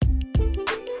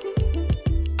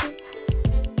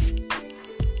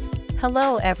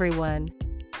Hello everyone.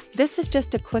 This is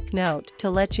just a quick note to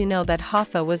let you know that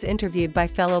Hoffa was interviewed by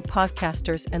fellow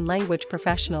podcasters and language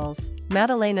professionals,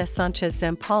 Madalena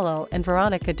Sanchez-Zampalo and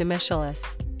Veronica de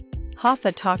Michelis.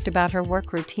 Hoffa talked about her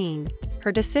work routine,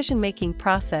 her decision-making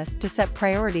process to set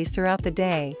priorities throughout the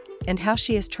day, and how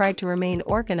she has tried to remain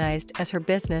organized as her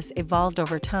business evolved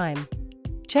over time.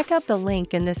 Check out the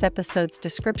link in this episode's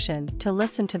description to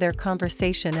listen to their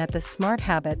conversation at the Smart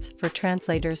Habits for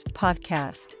Translators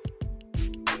podcast.